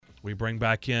We bring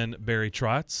back in Barry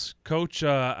Trotz. Coach,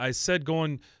 I said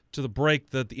going to the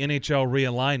break that the NHL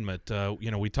realignment,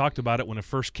 we talked about it when it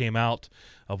first came out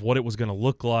of what it was going to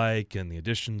look like and the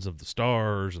additions of the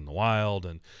Stars and the Wild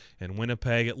and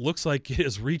Winnipeg. It looks like it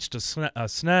has reached a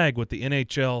snag with the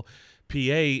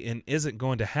NHLPA and isn't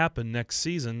going to happen next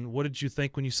season. What did you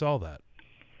think when you saw that?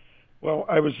 Well,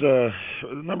 I was the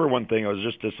number one thing. I was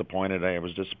just disappointed. I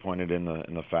was disappointed in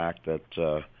the fact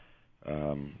that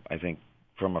I think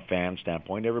from a fan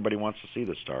standpoint, everybody wants to see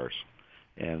the Stars,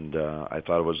 and I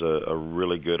thought it was a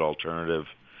really good alternative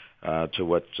to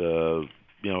what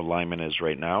Lyman is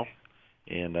right now,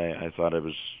 and I thought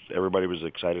everybody was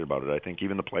excited about it. I think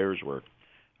even the players were,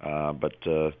 but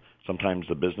sometimes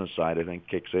the business side I think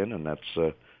kicks in, and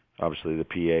that's obviously the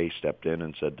PA stepped in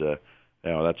and said.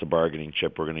 That's a bargaining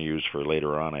chip we're going to use for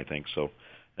later on, I think. So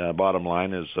bottom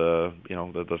line is,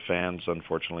 the fans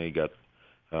unfortunately got,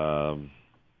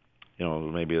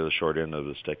 maybe the short end of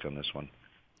the stick on this one.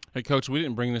 Hey, Coach, we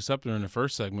didn't bring this up during the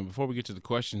first segment. Before we get to the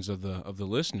questions of the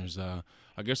listeners, I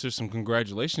guess there's some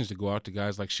congratulations to go out to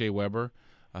guys like Shea Weber,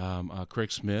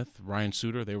 Craig Smith, Ryan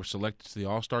Suter. They were selected to the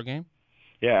All-Star game.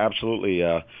 Yeah, absolutely.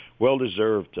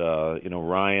 Well-deserved.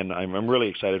 Ryan, I'm really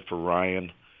excited for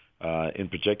Ryan. In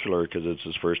particular, because it's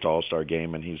his first All-Star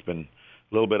game, and he's been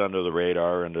a little bit under the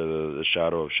radar, under the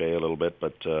shadow of Shea a little bit.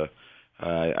 But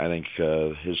I think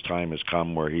his time has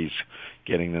come where he's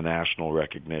getting the national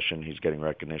recognition. He's getting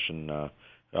recognition.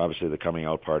 Obviously, the coming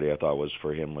out party I thought was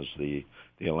for him was the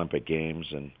Olympic Games,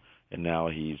 and now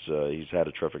he's had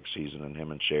a terrific season, and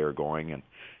him and Shea are going. And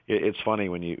it's funny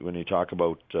when you talk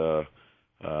about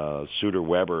Suter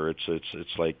Weber,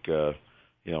 it's like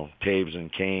Taves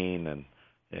and Kane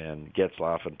and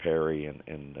Getzlaf and Perry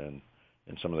and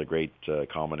some of the great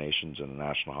combinations in the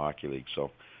National Hockey League. So,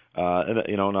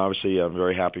 and obviously I'm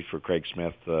very happy for Craig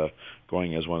Smith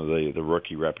going as one of the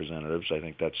rookie representatives. I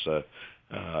think that's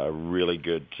a really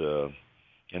good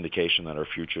indication that our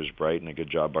future is bright, and a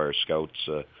good job by our scouts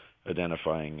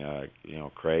identifying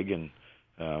Craig. And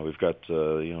we've got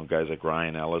guys like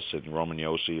Ryan Ellis and Roman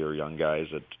Yossi are young guys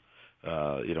that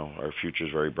our future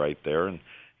is very bright there. And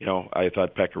I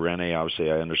thought Pekka Rinne, obviously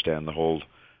I understand the whole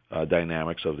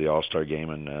dynamics of the All-Star game,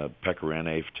 and Pekka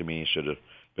Rinne, to me, should have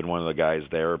been one of the guys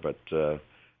there, but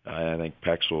I think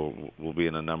Pex will be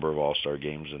in a number of All-Star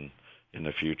games in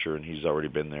the future, and he's already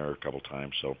been there a couple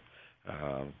times, so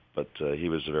but he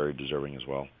was very deserving as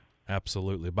well.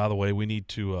 Absolutely. By the way, we need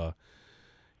to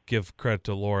give credit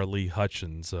to Laura Lee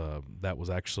Hutchins. That was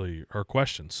actually her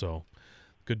question, so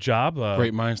good job.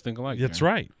 Great minds think alike. That's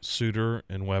right. Suter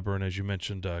and Weber, and as you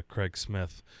mentioned, Craig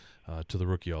Smith to the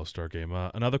Rookie All-Star game.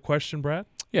 Another question, Brad?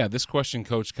 Yeah, this question,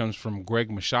 Coach, comes from Greg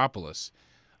Machopoulos.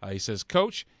 He says,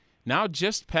 Coach, now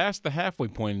just past the halfway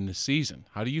point in the season,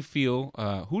 who do you feel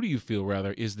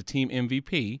is the team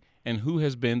MVP, and who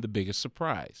has been the biggest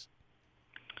surprise?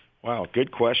 Wow,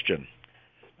 good question.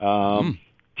 Team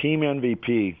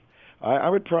MVP. I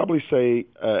would probably say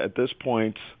at this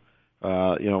point,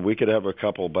 we could have a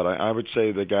couple, but I would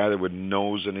say the guy that would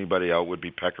nose anybody out would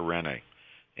be Pekka Rinne.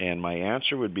 And my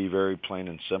answer would be very plain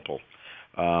and simple.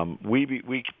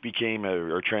 We became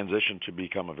or transitioned to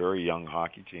become a very young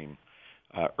hockey team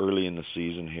early in the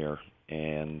season here.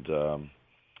 And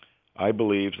I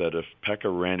believe that if Pekka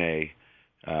Rinne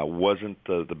wasn't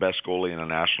the best goalie in the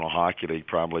National Hockey League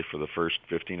probably for the first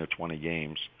 15 or 20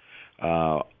 games,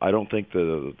 I don't think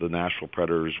the Nashville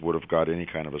Predators would have got any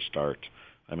kind of a start.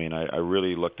 I mean, I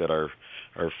really looked at our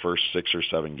first 6 or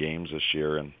 7 games this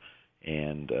year,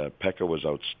 and Pekka was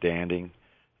outstanding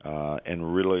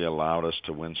and really allowed us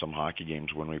to win some hockey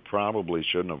games when we probably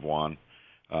shouldn't have won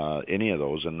any of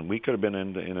those. And we could have been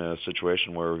in a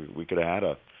situation where we could have had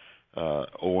a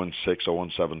 0-6,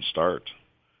 0-7 start.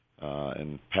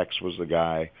 And Pex was the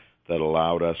guy that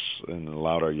allowed us and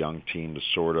allowed our young team to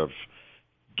sort of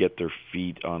get their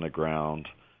feet on the ground.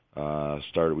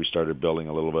 We started building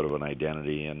a little bit of an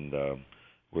identity, and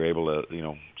we're able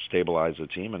to stabilize the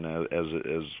team. And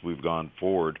as we've gone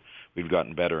forward, we've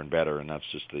gotten better and better, and that's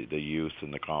just the youth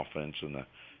and the confidence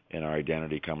and our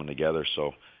identity coming together.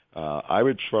 So I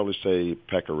would probably say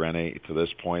Pekka Rinne to this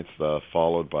point,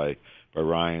 followed by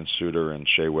Ryan Suter and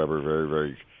Shea Weber, very,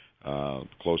 very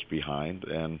close behind.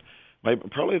 And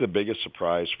probably the biggest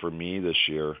surprise for me this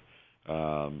year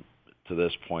to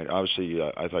this point, obviously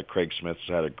I thought Craig Smith's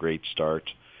had a great start,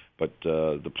 but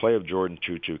the play of Jordan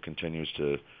Tutu continues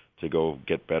to go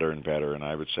get better and better, and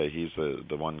I would say he's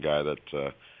the one guy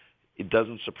that it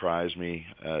doesn't surprise me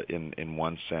in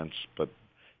one sense, but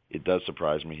it does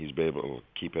surprise me he's been able to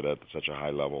keep it at such a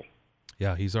high level.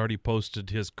 Yeah, he's already posted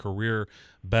his career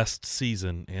best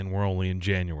season, and we're only in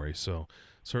January, so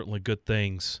certainly good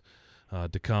things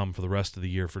to come for the rest of the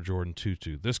year for Jordan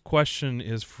Tutu. This question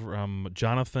is from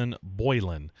Jonathan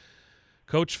Boylan.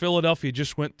 Coach, Philadelphia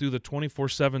just went through the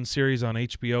 24/7 series on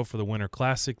HBO for the Winter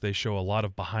Classic. They show a lot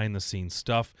of behind-the-scenes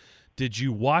stuff. Did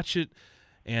you watch it?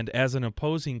 And as an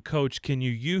opposing coach, can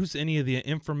you use any of the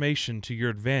information to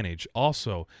your advantage?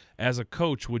 Also, as a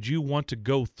coach, would you want to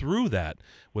go through that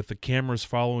with the cameras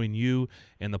following you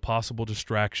and the possible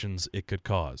distractions it could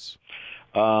cause?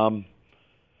 Another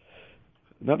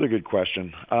good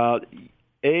question.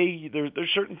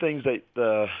 There's certain things that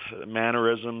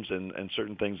mannerisms and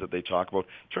certain things that they talk about.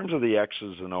 In terms of the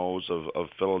X's and O's of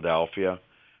Philadelphia,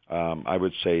 I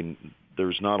would say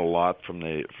there's not a lot from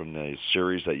the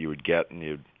series that you would get, and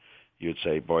you'd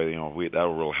say, boy,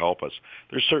 that'll really help us.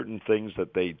 There's certain things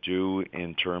that they do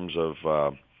in terms of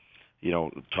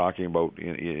talking about,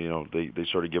 they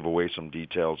sort of give away some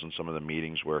details in some of the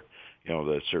meetings where,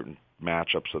 the certain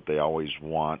matchups that they always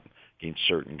want against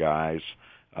certain guys.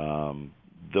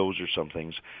 Those are some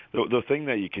things. The thing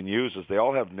that you can use is they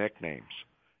all have nicknames,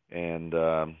 and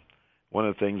one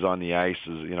of the things on the ice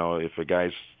is, if a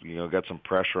guy's got some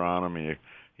pressure on him, and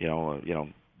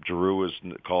Drew is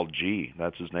called G,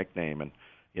 that's his nickname, and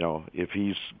if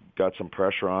he's got some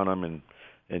pressure on him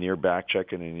and you're back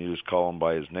checking and you just call him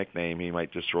by his nickname, he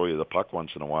might just throw you the puck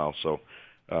once in a while. So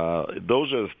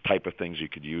those are the type of things you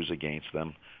could use against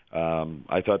them.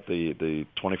 I thought the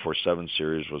 24/7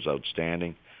 series was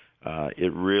outstanding.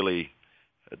 It really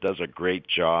does a great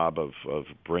job of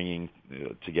bringing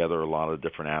together a lot of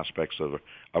different aspects of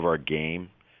our game.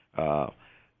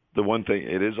 The one thing,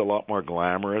 it is a lot more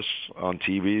glamorous on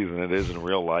TV than it is in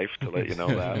real life, to let you know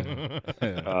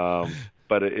that.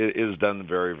 But it is done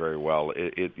very, very well.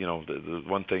 The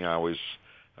one thing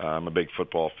I'm a big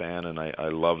football fan, and I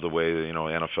love the way that,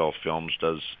 NFL Films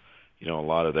does, a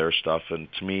lot of their stuff. And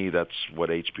to me, that's what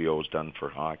HBO has done for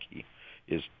hockey,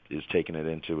 is taking it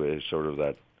into a sort of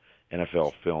that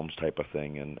NFL Films type of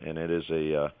thing. And it is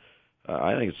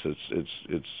I think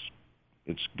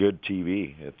it's good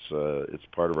TV. It's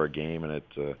part of our game, and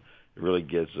it really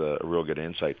gives a real good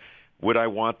insight. Would I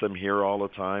want them here all the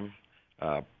time?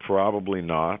 Probably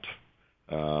not.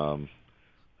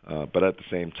 But at the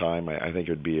same time, I think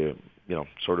it would be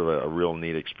sort of a real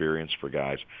neat experience for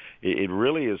guys. It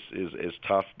really is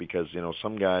tough because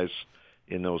some guys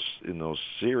in those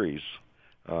series,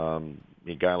 a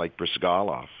guy like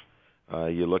Brisgalov,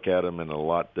 you look at him in a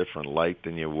lot different light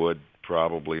than you would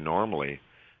probably normally,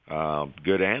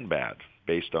 good and bad,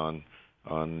 based on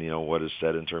what is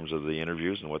said in terms of the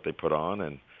interviews and what they put on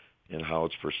and how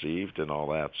it's perceived and all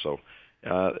that. So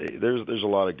there's a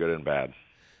lot of good and bad.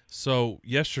 So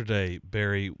yesterday,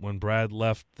 Barry, when Brad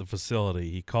left the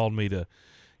facility, he called me to,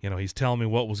 he's telling me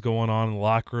what was going on in the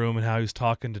locker room and how he was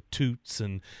talking to Toots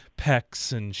and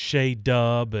Pex and Shea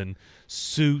Dub and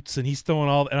Suits, and he's throwing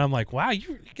and I'm like, wow,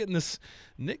 you're getting this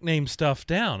nickname stuff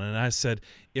down. And I said,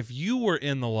 if you were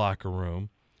in the locker room,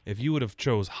 if you would have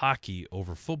chose hockey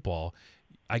over football,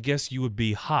 I guess you would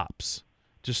be Hops.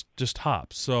 Just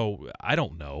Hops. So I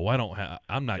don't know.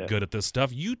 I'm not good at this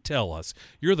stuff. You tell us.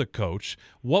 You're the coach.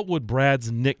 What would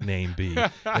Brad's nickname be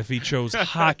if he chose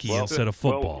hockey instead of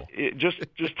football? Well, just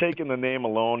taking the name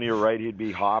alone, you're right. He'd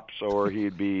be Hops, or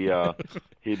he'd be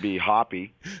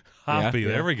Hoppy. Hoppy. Yeah.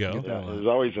 There we go. Yeah, there's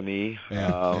always an E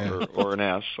or an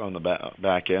S on the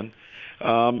back end.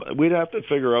 We'd have to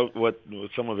figure out what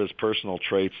some of his personal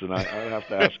traits, and I'd have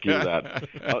to ask you that.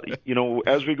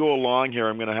 As we go along here,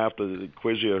 I'm going to have to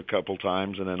quiz you a couple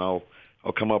times, and then I'll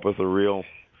come up with a real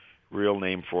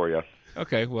name for you.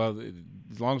 Okay, well,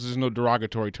 as long as there's no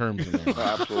derogatory terms in there.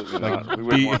 Absolutely not. We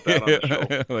wouldn't want that on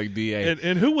the show. Like DA.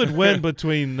 And who would win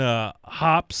between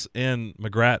Hops and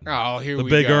McGrattan? Oh, here we go.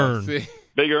 The Big Earn. See?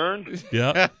 Big Earn?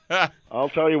 Yeah. I'll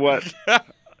tell you what.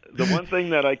 The one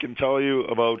thing that I can tell you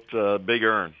about Big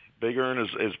Earn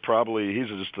is probably he's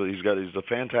a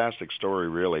fantastic story,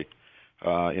 really.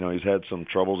 He's had some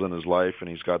troubles in his life, and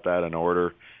he's got that in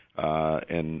order,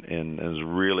 and is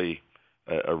really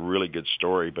a really good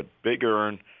story. But Big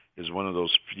Earn is one of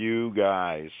those few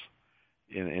guys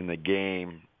in the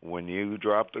game, when you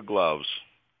drop the gloves,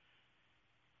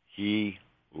 he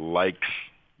likes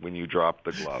when you drop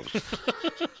the gloves.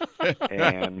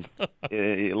 And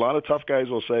a lot of tough guys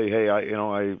will say, hey, I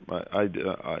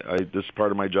this is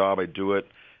part of my job, I do it,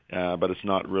 but it's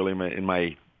not really in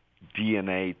my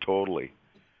DNA totally.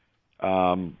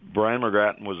 Brian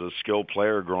McGrattan was a skilled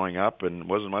player growing up and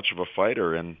wasn't much of a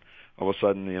fighter, and all of a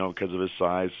sudden, because of his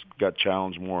size, got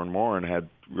challenged more and more and had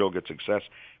real good success.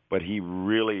 But he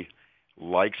really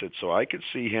likes it. So I could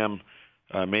see him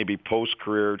maybe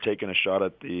post-career taking a shot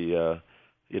at the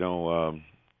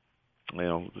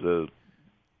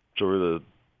sort of the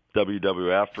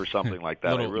WWF or something like that.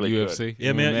 I Little really UFC, could.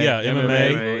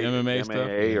 MMA stuff,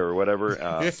 MMA or whatever.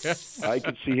 I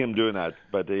could see him doing that,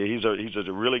 but he's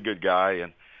a really good guy,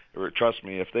 and trust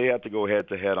me, if they have to go head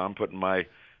to head, I'm putting my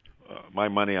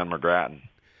money on McGrattan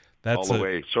all the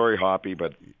way. Sorry, Hoppy,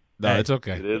 but no, it's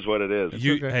okay. It is what it is.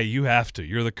 Hey, you have to.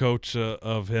 You're the coach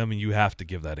of him, and you have to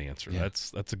give that answer. Yeah.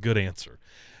 That's a good answer.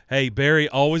 Hey, Barry,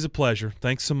 always a pleasure.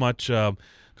 Thanks so much.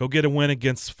 Go get a win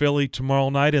against Philly tomorrow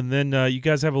night, and then you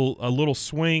guys have a little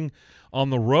swing on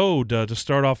the road to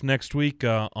start off next week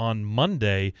on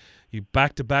Monday. You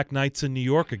back-to-back nights in New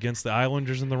York against the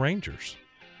Islanders and the Rangers.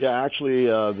 Yeah, actually,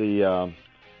 the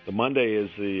Monday is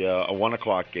the a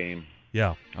 1:00 game.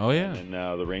 Yeah. Oh yeah. And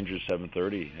the Rangers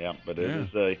 7:30. Yeah, but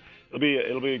it'll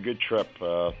be a good trip.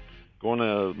 Going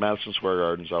to Madison Square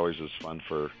Garden is always fun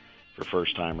for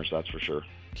first timers. That's for sure.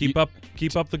 Keep up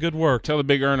the good work. Tell the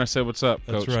Big Earn I said what's up,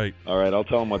 Coach. That's right. All right, I'll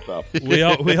tell him what's up. We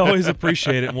always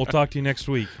appreciate it, and we'll talk to you next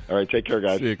week. All right, take care,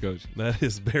 guys. See you, Coach. That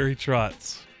is Barry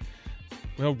Trotz.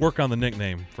 We'll work on the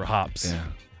nickname for Hops. Yeah.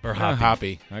 Or Hoppy.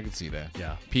 Hoppy. I can see that.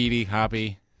 Yeah. Petey,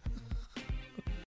 Hoppy.